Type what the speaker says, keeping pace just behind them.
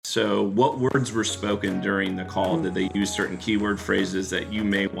So what words were spoken during the call? Did they use certain keyword phrases that you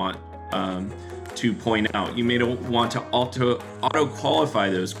may want to point out? You may want to auto-qualify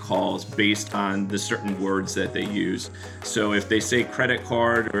those calls based on the certain words that they use. So if they say credit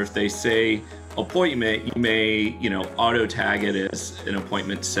card or if they say appointment, you may, auto tag it as an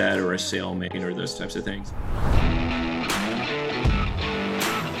appointment set or a sale made or those types of things.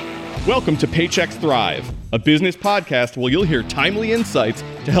 Welcome to Paychex Thrive, a business podcast where you'll hear timely insights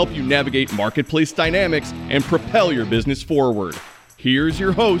to help you navigate marketplace dynamics and propel your business forward. Here's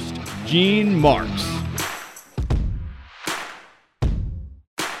your host, Gene Marks.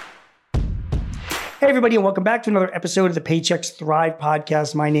 Hey, everybody, and welcome back to another episode of the Paychex Thrive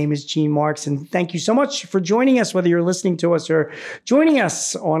podcast. My name is Gene Marks, and thank you so much for joining us, whether you're listening to us or joining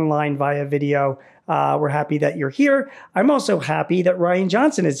us online via video. We're happy that you're here. I'm also happy that Ryan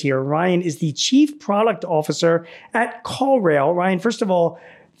Johnson is here. Ryan is the Chief Product Officer at CallRail. Ryan, first of all,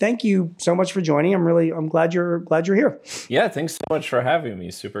 thank you so much for joining. I'm glad you're here. Yeah, thanks so much for having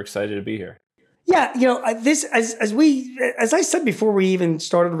me. Super excited to be here. Yeah, this as I said before we even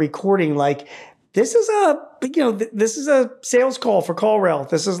started recording, this is a sales call for CallRail.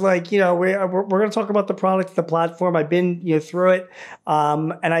 This is we're going to talk about the product, the platform. I've been through it,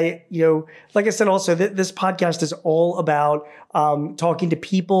 and I like I said also this podcast is all about talking to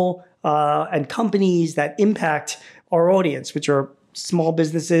people and companies that impact our audience, which are small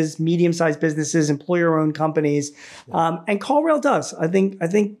businesses, medium-sized businesses, employer-owned companies, and CallRail does. I think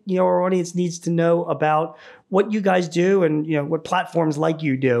our audience needs to know about what you guys do and what platforms like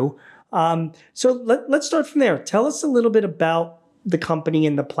you do. So let's start from there. Tell us a little bit about the company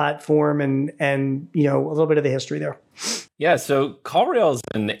and the platform and a little bit of the history there. Yeah, so CallRail is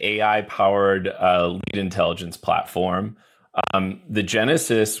an AI-powered lead intelligence platform. The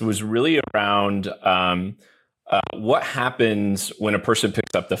genesis was really around what happens when a person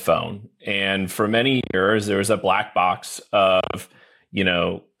picks up the phone. And for many years, there was a black box of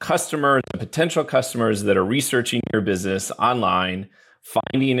customers and potential customers that are researching your business online,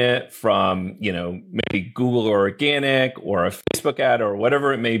 finding it from, maybe Google or organic or a Facebook ad or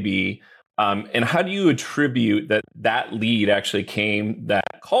whatever it may be. And how do you attribute that lead that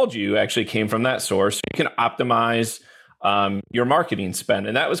called you actually came from that source? So you can optimize your marketing spend.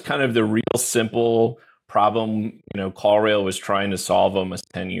 And that was kind of the real simple problem, CallRail was trying to solve almost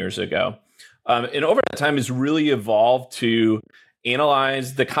 10 years ago. And over that time, it's really evolved to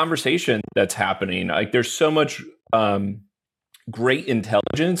analyze the conversation that's happening. There's so much great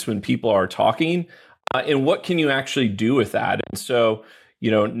intelligence when people are talking, and what can you actually do with that? And so,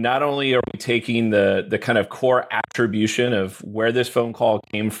 not only are we taking the kind of core attribution of where this phone call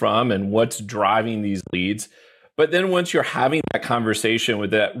came from and what's driving these leads, but then once you're having that conversation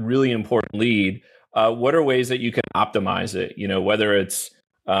with that really important lead, what are ways that you can optimize it? Whether it's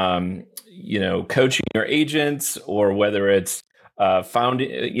coaching your agents or whether it's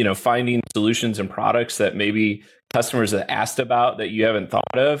finding solutions and products that maybe customers have asked about that you haven't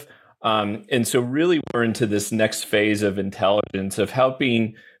thought of. And so really we're into this next phase of intelligence of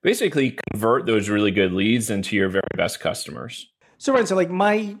helping basically convert those really good leads into your very best customers. So, Ryan,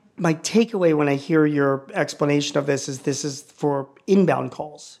 my takeaway when I hear your explanation of this is for inbound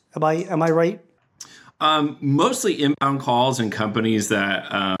calls. Am I right? Mostly inbound calls and companies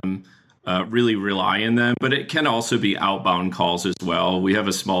that really rely on them, but it can also be outbound calls as well. We have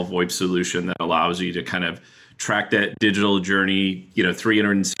a small VoIP solution that allows you to kind of track that digital journey,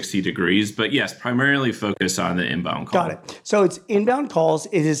 360 degrees. But yes, primarily focus on the inbound call. Got it. So it's inbound calls.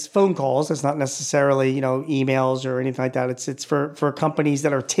 It is phone calls. It's not necessarily, emails or anything like that. It's for companies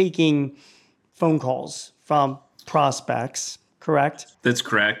that are taking phone calls from prospects. Correct? That's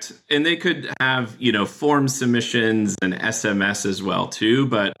correct. And they could have, form submissions and SMS as well too,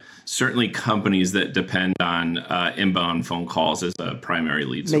 but certainly companies that depend on inbound phone calls as a primary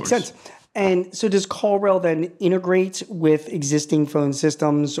lead source. Makes sense. And so does CallRail then integrate with existing phone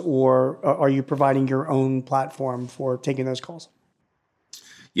systems, or are you providing your own platform for taking those calls?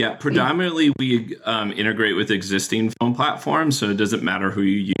 Yeah, predominantly we integrate with existing phone platforms. So it doesn't matter who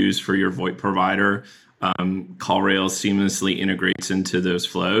you use for your VoIP provider. CallRail seamlessly integrates into those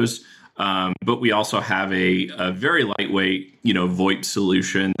flows. But we also have a very lightweight, VoIP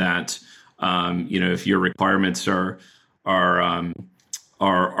solution that, if your requirements are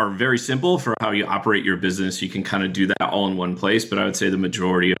very simple for how you operate your business, you can kind of do that all in one place. But I would say the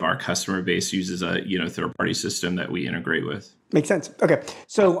majority of our customer base uses a third-party system that we integrate with. Makes sense. Okay.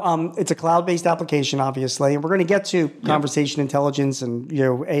 So it's a cloud-based application, obviously, and we're going to get to conversation intelligence and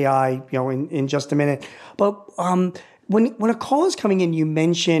AI in just a minute. But when a call is coming in, you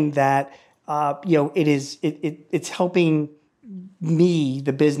mentioned that it's helping me,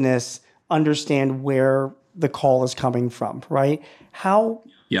 the business, understand where the call is coming from, right? How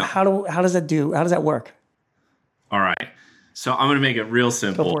does that work? All right. So I'm going to make it real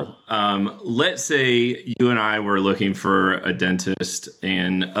simple. Let's say you and I were looking for a dentist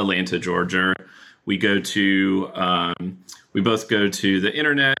in Atlanta, Georgia. We both go to the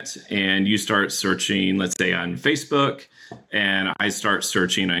internet, and you start searching, let's say on Facebook, and I start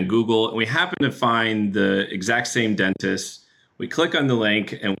searching on Google, and we happen to find the exact same dentist. We click on the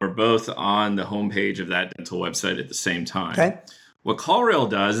link, and we're both on the homepage of that dental website at the same time. Okay. What CallRail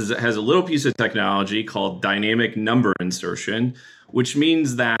does is it has a little piece of technology called dynamic number insertion, which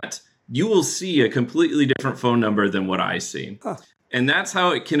means that you will see a completely different phone number than what I see. Huh. And that's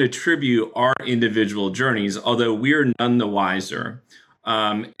how it can attribute our individual journeys, although we're none the wiser.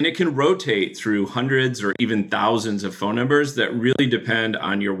 And it can rotate through hundreds or even thousands of phone numbers that really depend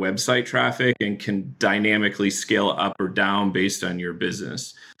on your website traffic and can dynamically scale up or down based on your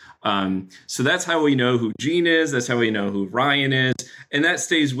business. So that's how we know who Gene is. That's how we know who Ryan is. And that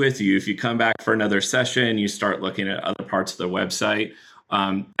stays with you. If you come back for another session, you start looking at other parts of the website.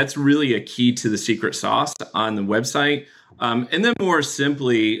 That's really a key to the secret sauce on the website. And then more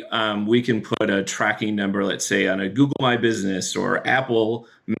simply, we can put a tracking number, let's say on a Google My Business or Apple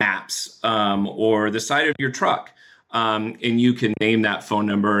Maps, or the side of your truck. And you can name that phone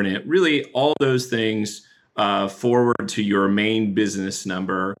number, and it really, all those things forward to your main business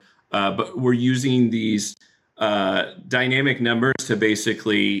number. But we're using these dynamic numbers to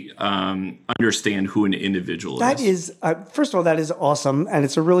basically understand who an individual is. That is, first of all, that is awesome. And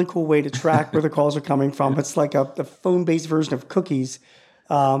it's a really cool way to track where the calls are coming from. It's like the phone-based version of cookies.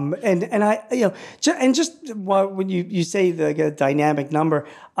 And when you say the dynamic number,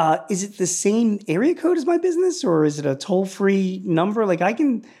 is it the same area code as my business, or is it a toll-free number? Like I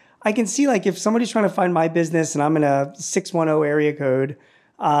can see, like, if somebody's trying to find my business and I'm in a 610 area code,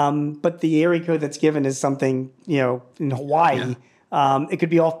 but the area code that's given is something, in Hawaii, it could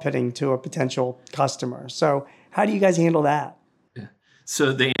be off-putting to a potential customer. So how do you guys handle that?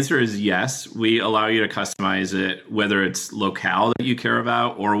 So the answer is yes. We allow you to customize it, whether it's locale that you care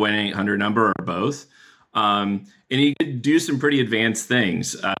about or 1-800 number or both. And you could do some pretty advanced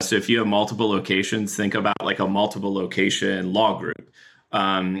things. So if you have multiple locations, think about like a multiple location law group.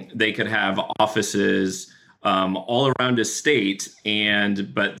 They could have offices all around a state,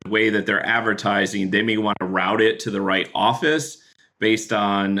 but the way that they're advertising, they may want to route it to the right office based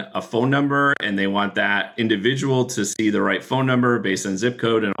on a phone number, and they want that individual to see the right phone number based on zip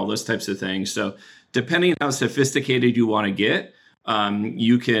code and all those types of things. So depending how sophisticated you want to get,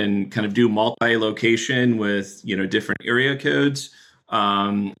 you can kind of do multi-location with, different area codes.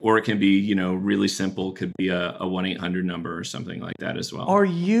 Or it can be, really simple, could be a 1-800 number or something like that as well. Are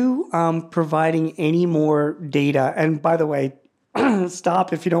you providing any more data? And by the way,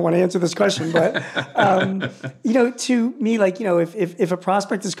 stop if you don't want to answer this question. But, to me, like, if a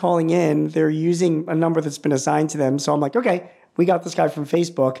prospect is calling in, they're using a number that's been assigned to them. So I'm like, okay, we got this guy from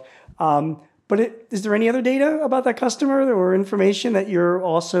Facebook. But is there any other data about that customer or information that you're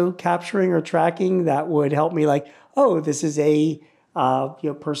also capturing or tracking that would help me, like, oh, this is a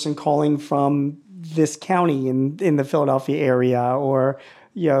person calling from this county in the Philadelphia area, or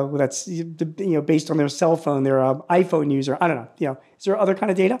that's based on their cell phone, they're an iPhone user. I don't know. Is there other kind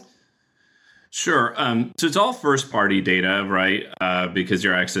of data? Sure. So it's all first party data, right? Because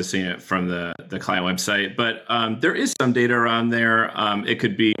you're accessing it from the client website. But there is some data around there. It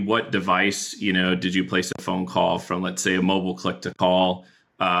could be what device, did you place a phone call from, let's say, a mobile click to call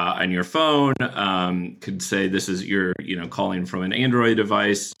on your phone. Could say this is you're calling from an Android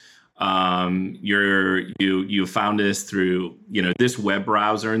device. You found this through this web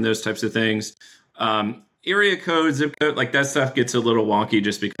browser and those types of things. Area code, zip code, like that stuff gets a little wonky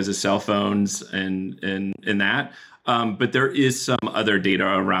just because of cell phones and that. But there is some other data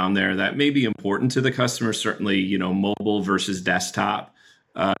around there that may be important to the customer. Certainly, mobile versus desktop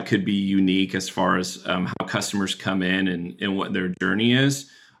could be unique as far as how customers come in and what their journey is.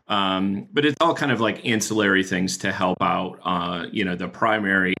 But it's all kind of like ancillary things to help out, the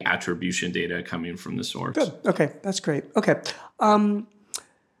primary attribution data coming from the source. Good. Okay, that's great. Okay.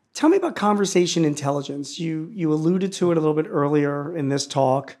 Tell me about conversation intelligence. You alluded to it a little bit earlier in this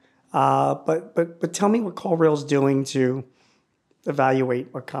talk, but tell me what CallRail's doing to evaluate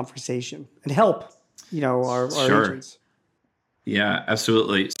a conversation and help, our agents. Yeah,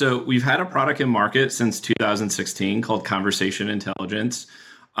 absolutely. So we've had a product in market since 2016 called Conversation Intelligence.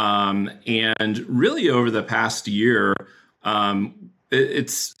 And really over the past year,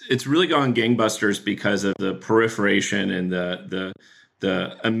 it's really gone gangbusters because of the proliferation and the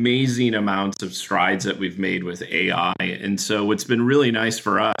the amazing amounts of strides that we've made with AI. And so what's been really nice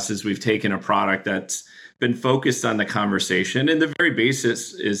for us is we've taken a product that's been focused on the conversation, and the very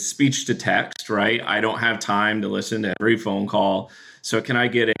basis is speech to text, right? I don't have time to listen to every phone call, so can I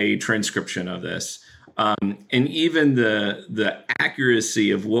get a transcription of this? And even the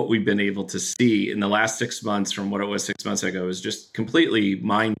accuracy of what we've been able to see in the last 6 months from what it was 6 months ago is just completely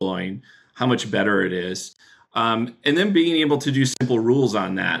mind-blowing how much better it is. And then being able to do simple rules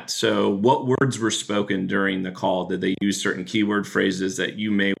on that. So what words were spoken during the call? Did they use certain keyword phrases that you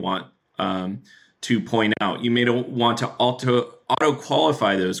may want to point out? You may want to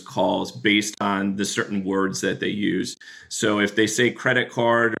auto-qualify those calls based on the certain words that they use. So if they say credit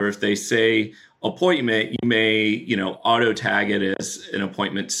card or if they say appointment, you may, auto tag it as an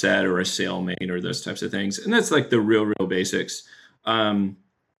appointment set or a sale made or those types of things. And that's like the real basics.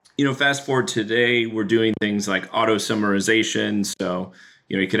 Fast forward today, we're doing things like auto summarization. So,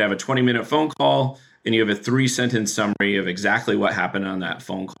 you could have a 20-minute phone call and you have a 3-sentence summary of exactly what happened on that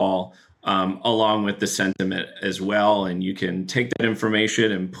phone call, along with the sentiment as well. And you can take that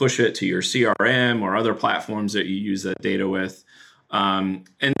information and push it to your CRM or other platforms that you use that data with. And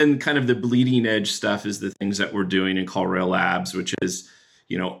then kind of the bleeding edge stuff is the things that we're doing in CallRail Labs, which is,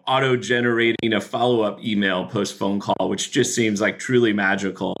 auto-generating a follow-up email post-phone call, which just seems like truly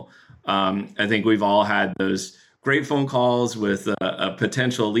magical. I think we've all had those great phone calls with a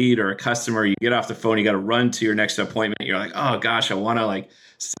potential lead or a customer. You get off the phone, you got to run to your next appointment. You're like, oh gosh, I want to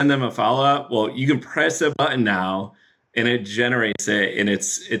send them a follow-up. Well, you can press a button now and it generates it. And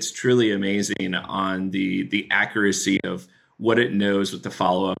it's truly amazing on the accuracy of what it knows with the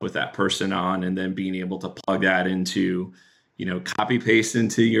follow-up with that person on, and then being able to plug that into, copy paste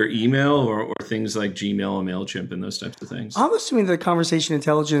into your email or things like Gmail and MailChimp and those types of things. I'm assuming that conversation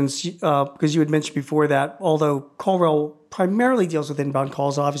intelligence, because you had mentioned before that, although CallRail primarily deals with inbound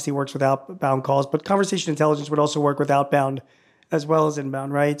calls, obviously works with outbound calls, but conversation intelligence would also work with outbound as well as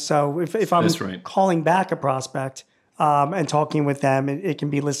inbound, right? So if I'm calling back a prospect and talking with them, it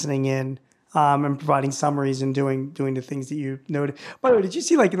can be listening in and providing summaries and doing the things that you noted. By the way, did you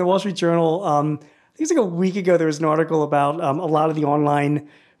see in the Wall Street Journal, I think it's a week ago, there was an article about a lot of the online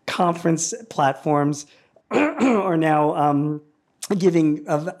conference platforms are now giving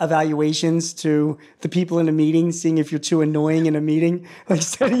evaluations to the people in a meeting, seeing if you're too annoying in a meeting.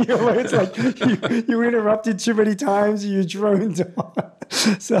 Setting you away. It's like you interrupted too many times, you droned on.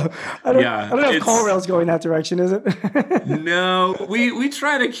 So I don't know if CallRail's going that direction, is it? No, we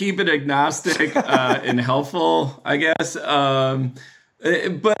try to keep it agnostic and helpful, I guess.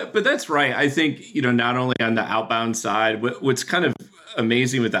 But that's right. I think, not only on the outbound side, what's kind of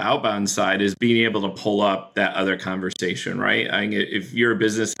amazing with the outbound side is being able to pull up that other conversation, right? I mean, if you're a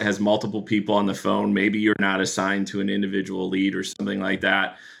business that has multiple people on the phone, maybe you're not assigned to an individual lead or something like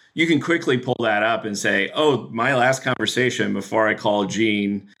that. You can quickly pull that up and say, oh, my last conversation before I call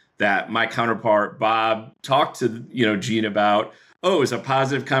Gene that my counterpart, Bob, talked to, Gene about, oh, it was a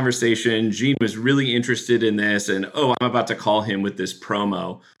positive conversation. Gene was really interested in this. And, oh, I'm about to call him with this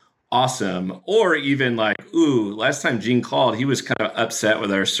promo. Awesome. Or even ooh, last time Gene called, he was kind of upset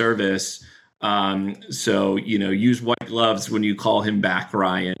with our service. So, use white gloves when you call him back,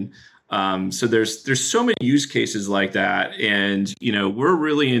 Ryan. So there's so many use cases like that. And, we're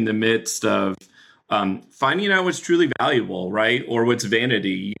really in the midst of finding out what's truly valuable, right? Or what's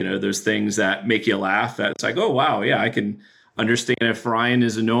vanity. Those things that make you laugh. That's like, oh, wow, yeah, I can understand if Ryan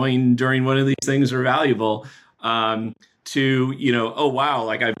is annoying during one of these things are valuable. To, oh, wow,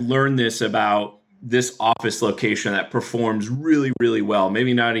 I've learned this about this office location that performs really, really well.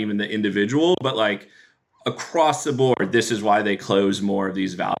 Maybe not even the individual, but across the board, this is why they close more of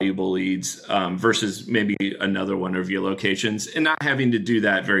these valuable leads versus maybe another one of your locations, and not having to do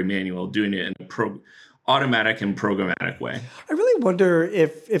that very manual, doing it in a automatic and programmatic way. I really wonder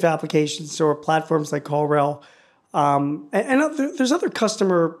if applications or platforms like CallRail, and there's other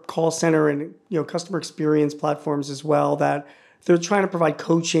customer call center and customer experience platforms as well that they're trying to provide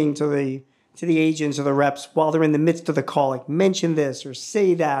coaching to the agents or the reps while they're in the midst of the call, mention this or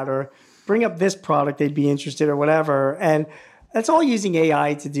say that or bring up this product they'd be interested or whatever, and that's all using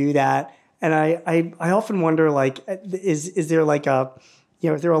AI to do that. And I often wonder is there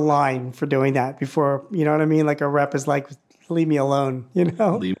is there a line for doing that before what I mean? A rep is leave me alone,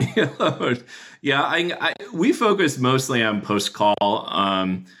 Leave me alone. Yeah, we focus mostly on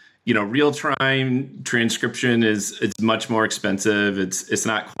post-call. Real-time transcription is much more expensive. It's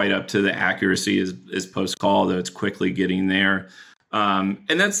not quite up to the accuracy as post-call, though it's quickly getting there. And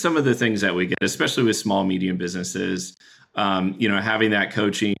that's some of the things that we get, especially with small, medium businesses. Having that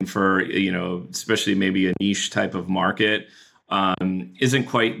coaching for, especially maybe a niche type of market. isn't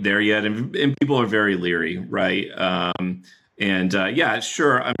quite there yet, and people are very leery, right?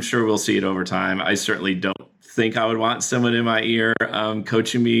 Sure, I'm sure we'll see it over time. I certainly don't think I would want someone in my ear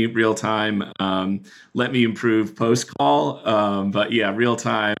coaching me real time. Let me improve post call, but yeah, real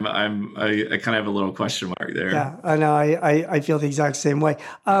time. I kind of have a little question mark there. Yeah, I know. I feel the exact same way.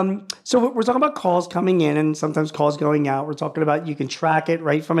 So we're talking about calls coming in and sometimes calls going out. We're talking about you can track it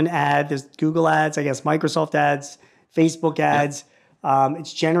right from an ad. There's Google ads, I guess, Microsoft ads, Facebook ads. Yeah.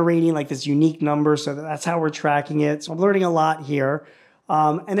 It's generating like this unique number, so that's how we're tracking it. So I'm learning a lot here.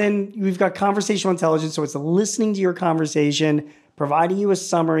 And then we've got conversational intelligence. So it's listening to your conversation, providing you a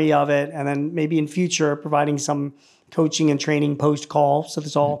summary of it, and then maybe in future providing some coaching and training post call. So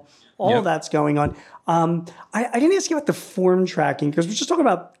there's all of that's going on. I didn't ask you about the form tracking because we're just talking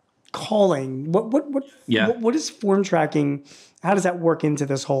about calling. What is form tracking? How does that work into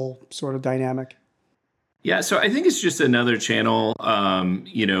this whole sort of dynamic? Yeah, so I think it's just another channel,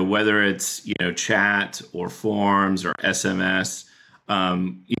 whether it's, chat or forms or SMS.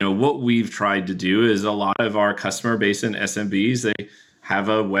 What we've tried to do is a lot of our customer base in SMBs, they have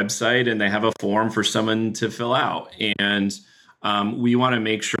a website and they have a form for someone to fill out. And we want to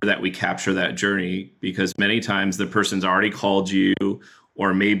make sure that we capture that journey because many times the person's already called you,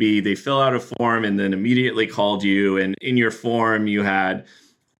 or maybe they fill out a form and then immediately called you. And in your form, you had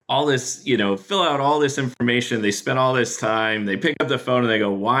all this, fill out all this information. They spent all this time. They pick up the phone and they go,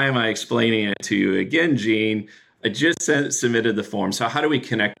 why am I explaining it to you again, Gene? I just submitted the form. So how do we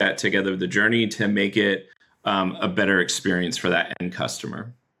connect that together with the journey to make it a better experience for that end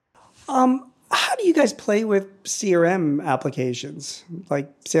customer? How do you guys play with CRM applications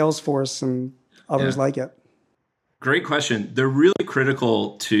like Salesforce and others like it? Great question. They're really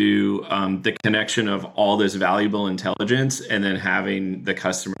critical to the connection of all this valuable intelligence and then having the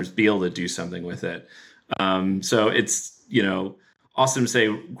customers be able to do something with it. So it's, awesome to say,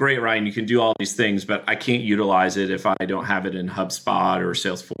 great, Ryan, you can do all these things, but I can't utilize it if I don't have it in HubSpot or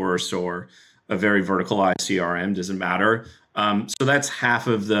Salesforce or a very verticalized CRM, doesn't matter. So that's half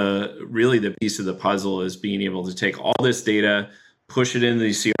of the piece of the puzzle is being able to take all this data, push it into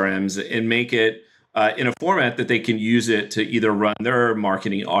these CRMs and make it in a format that they can use it to either run their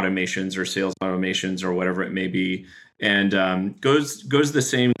marketing automations or sales automations or whatever it may be. And goes the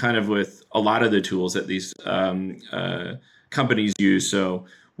same kind of with a lot of the tools that these companies use. So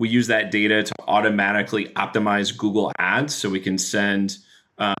we use that data to automatically optimize Google Ads. So we can send,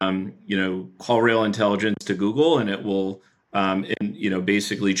 CallRail intelligence to Google, and it will,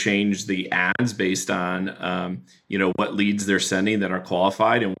 basically change the ads based on, what leads they're sending that are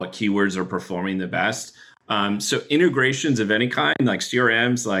qualified and what keywords are performing the best. So integrations of any kind, like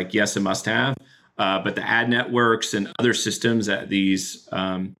CRMs, like yes, a must have, but the ad networks and other systems that these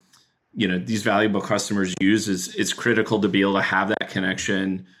valuable customers use it's critical to be able to have that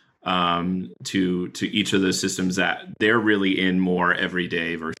connection to each of those systems that they're really in more every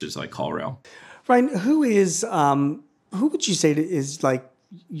day versus like CallRail. Ryan, who would you say is like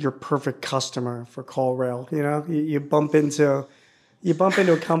your perfect customer for CallRail? You bump into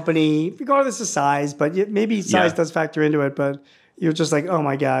a company regardless of size, but maybe size does factor into it, but you're just like, oh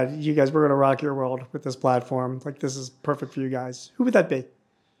my God, you guys, we're going to rock your world with this platform. Like this is perfect for you guys. Who would that be?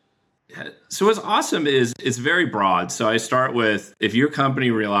 So what's awesome is it's very broad. So I start with, if your company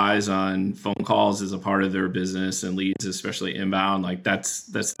relies on phone calls as a part of their business and leads, especially inbound, like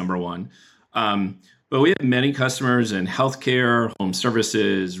that's number one. But we have many customers in healthcare, home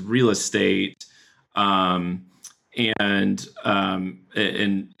services, real estate, and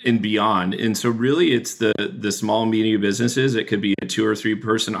beyond. And so really it's the small and medium businesses. It could be a 2 or 3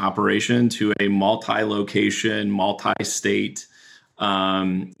 person operation to a multi-location, multi-state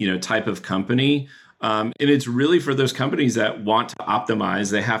type of company. And it's really for those companies that want to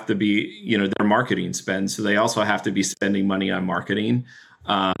optimize, they have to be, their marketing spend. So they also have to be spending money on marketing,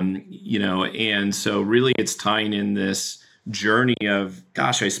 and so really it's tying in this journey of,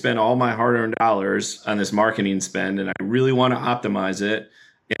 gosh, I spent all my hard-earned dollars on this marketing spend and I really want to optimize it.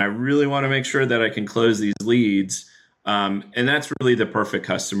 And I really want to make sure that I can close these leads. And that's really the perfect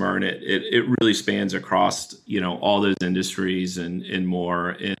customer. And it really spans across, all those industries and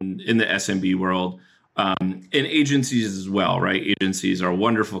more in the SMB world, and agencies as well, right? Agencies are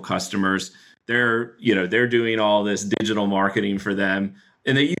wonderful customers. They're doing all this digital marketing for them.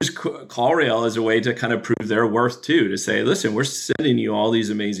 And they use CallRail as a way to kind of prove their worth too, to say, listen, we're sending you all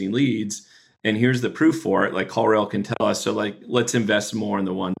these amazing leads and here's the proof for it. Like CallRail can tell us, so like, let's invest more in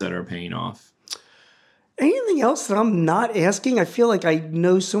the ones that are paying off. Anything else that I'm not asking? I feel like I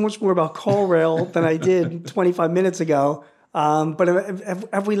know so much more about CallRail than I did 25 minutes ago. But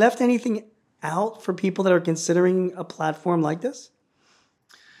have we left anything out for people that are considering a platform like this?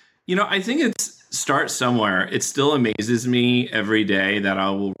 I think it's start somewhere. It still amazes me every day that I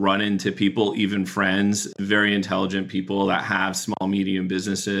will run into people, even friends, very intelligent people that have small, medium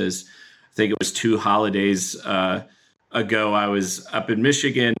businesses. I think it was 2 holidays ago, I was up in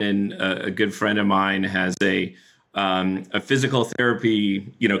Michigan, and a good friend of mine has a physical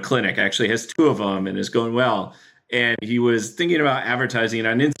therapy, clinic, actually has 2 of them and is going well. And he was thinking about advertising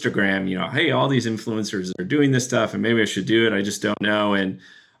on Instagram, hey, all these influencers are doing this stuff and maybe I should do it. I just don't know.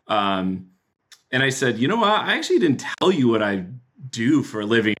 And I said, you know what? I actually didn't tell you what I do for a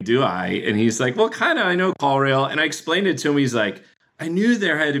living, do I? And he's like, well, kind of, I know CallRail. And I explained it to him. He's like, I knew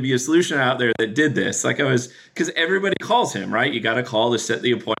there had to be a solution out there that did this. Because everybody calls him, right? You got to call to set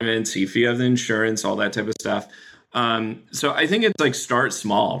the appointment, see if you have the insurance, all that type of stuff. So I think it's start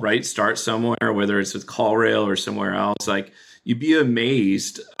small, right? Start somewhere, whether it's with CallRail or somewhere else. You'd be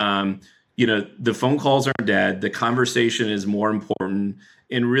amazed. The phone calls aren't dead. The conversation is more important.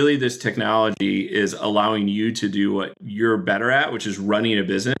 And really, this technology is allowing you to do what you're better at, which is running a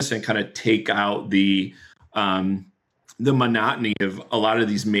business, and kind of take out the monotony of a lot of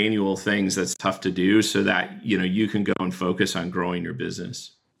these manual things that's tough to do, so that you can go and focus on growing your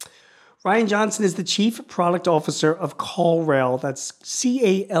business. Ryan Johnson is the Chief Product Officer of CallRail. That's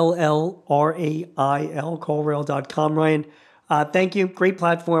CallRail, callrail.com. Ryan, thank you. Great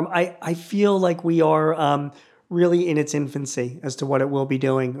platform. I feel like we are really in its infancy as to what it will be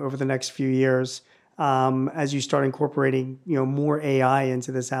doing over the next few years as you start incorporating more AI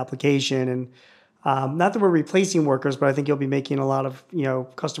into this application. And not that we're replacing workers, but I think you'll be making a lot of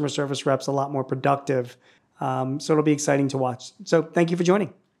customer service reps a lot more productive. So it'll be exciting to watch. So thank you for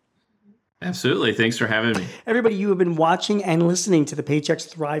joining. Absolutely. Thanks for having me. Everybody, you have been watching and listening to the Paychex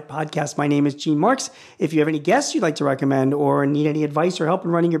Thrive podcast. My name is Gene Marks. If you have any guests you'd like to recommend or need any advice or help in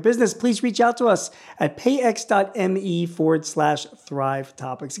running your business, please reach out to us at payx.me/Thrive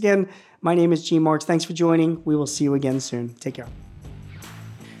Topics. Again, my name is Gene Marks. Thanks for joining. We will see you again soon. Take care.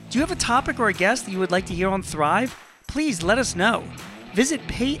 Do you have a topic or a guest that you would like to hear on Thrive? Please let us know. Visit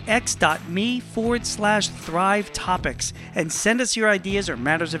payx.me/Thrive Topics and send us your ideas or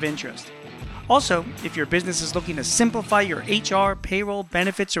matters of interest. Also, if your business is looking to simplify your HR, payroll,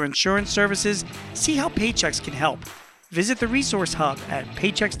 benefits, or insurance services, see how Paychex can help. Visit the Resource Hub at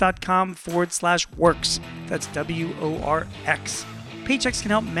paychex.com/works. That's WORX. Paychex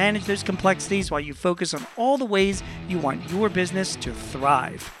can help manage those complexities while you focus on all the ways you want your business to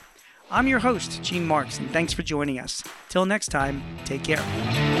thrive. I'm your host, Gene Marks, and thanks for joining us. Till next time, take care.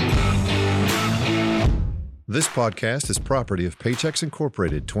 This podcast is property of Paychex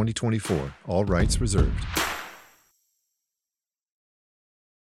Incorporated 2024. All rights reserved.